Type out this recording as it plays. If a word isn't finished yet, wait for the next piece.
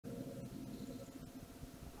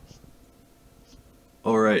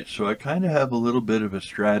Alright, so I kind of have a little bit of a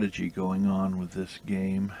strategy going on with this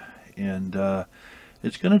game, and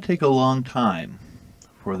it's going to take a long time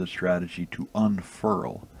for the strategy to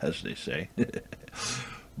unfurl, as they say.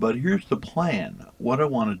 But here's the plan. What I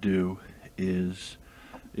want to do is,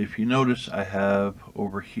 if you notice, I have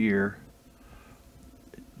over here,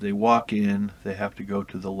 they walk in, they have to go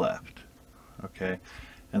to the left, okay?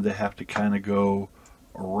 And they have to kind of go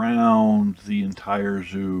around the entire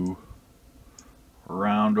zoo,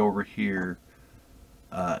 around over here,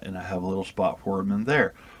 and I have a little spot for them in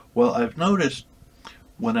there. Well, I've noticed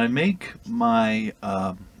when I make my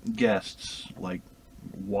guests like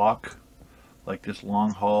walk like this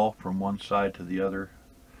long haul from one side to the other,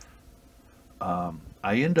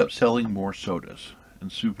 I end up selling more sodas and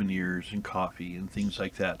souvenirs and coffee and things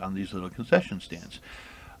like that on these little concession stands.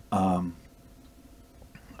 Um,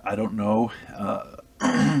 I don't know.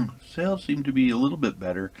 Sales seem to be a little bit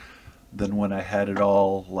better than when I had it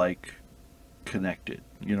all like connected.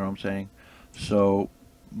 You know what I'm saying? So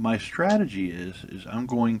my strategy is I'm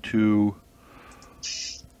going to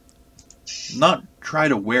not try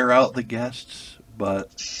to wear out the guests,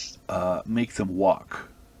 but make them walk,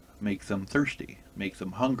 make them thirsty, make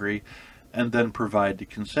them hungry, and then provide the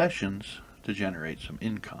concessions to generate some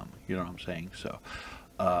income. You know what I'm saying? So,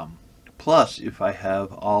 plus, if I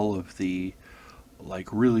have all of the like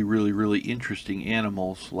really interesting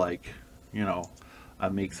animals, like, you know, I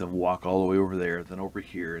make them walk all the way over there, then over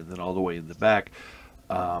here, and then all the way in the back.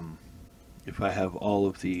 Um, if I have all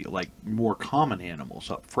of the like more common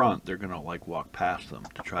animals up front, they're gonna like walk past them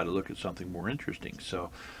to try to look at something more interesting.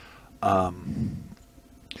 So um,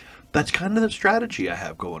 that's kind of the strategy I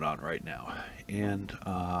have going on right now, and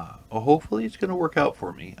hopefully it's gonna work out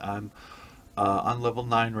for me. I'm on level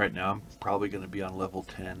 9 right now. I'm probably going to be on level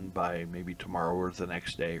 10 by maybe tomorrow or the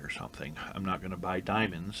next day or something. I'm not going to buy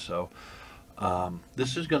diamonds, so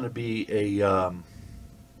this is going to be a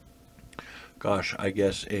gosh, I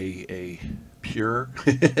guess a pure,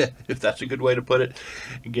 if that's a good way to put it,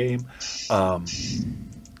 game. Um,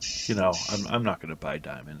 you know, I'm not going to buy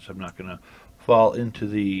diamonds. I'm not going to fall into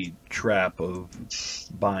the trap of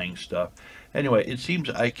buying stuff. Anyway, it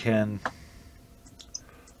seems I can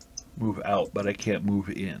move out, but I can't move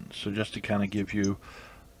in. So just to kind of give you,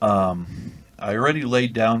 I already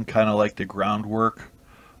laid down kind of like the groundwork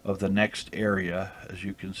of the next area. As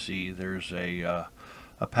you can see, there's a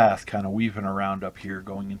path kind of weaving around up here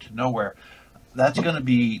going into nowhere. That's going to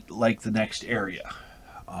be like the next area.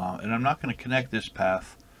 And I'm not going to connect this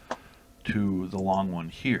path to the long one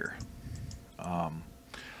here. Um,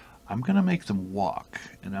 I'm going to make them walk,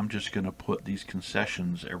 and I'm just going to put these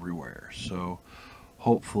concessions everywhere. So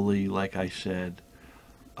hopefully, like I said,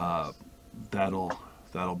 uh, that'll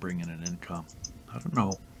bring in an income. I don't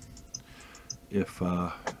know if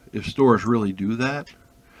stores really do that.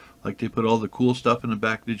 Like they put all the cool stuff in the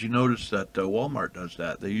back. Did you notice that Walmart does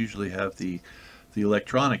that? They usually have the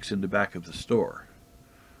electronics in the back of the store.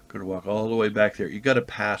 Got to walk all the way back there. You got to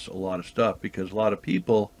pass a lot of stuff because a lot of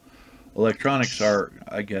people, electronics are,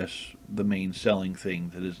 I guess, the main selling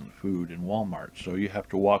thing that isn't food in Walmart. So you have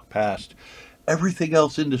to walk past everything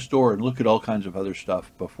else in the store and look at all kinds of other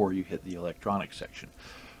stuff before you hit the electronics section,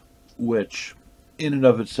 which in and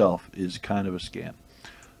of itself is kind of a scam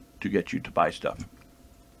to get you to buy stuff,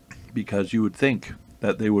 because you would think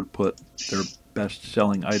that they would put their best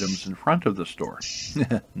selling items in front of the store.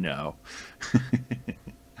 No.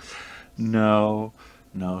 No,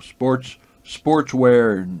 no.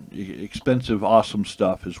 Sportswear and expensive awesome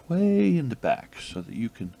stuff is way in the back so that you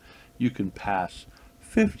can pass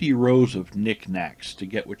 50 rows of knickknacks to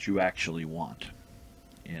get what you actually want.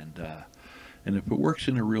 And if it works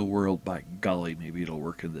in the real world, by golly, maybe it'll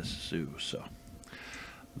work in this zoo. So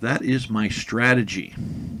that is my strategy.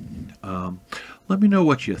 Let me know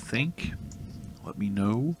what you think. Let me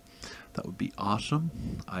know. That would be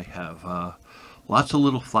awesome. I have lots of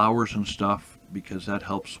little flowers and stuff because that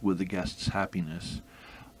helps with the guests' happiness.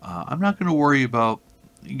 I'm not going to worry about,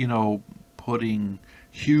 putting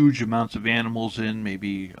huge amounts of animals in,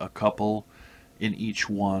 maybe a couple in each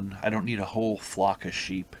one. I don't need a whole flock of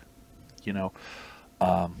sheep, you know.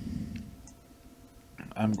 Um,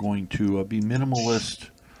 I'm going to be minimalist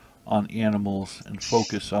on animals and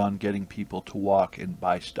focus on getting people to walk and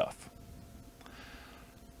buy stuff.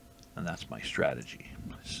 And that's my strategy.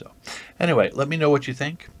 So, anyway, let me know what you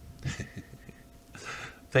think.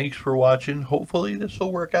 Thanks for watching. Hopefully this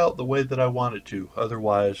will work out the way that I want it to.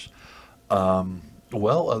 Otherwise,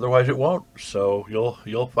 otherwise it won't. So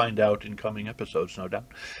you'll find out in coming episodes, no doubt.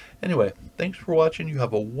 Anyway, thanks for watching. You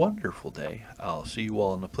have a wonderful day. I'll see you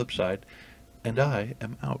all on the flip side, and I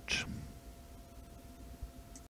am out.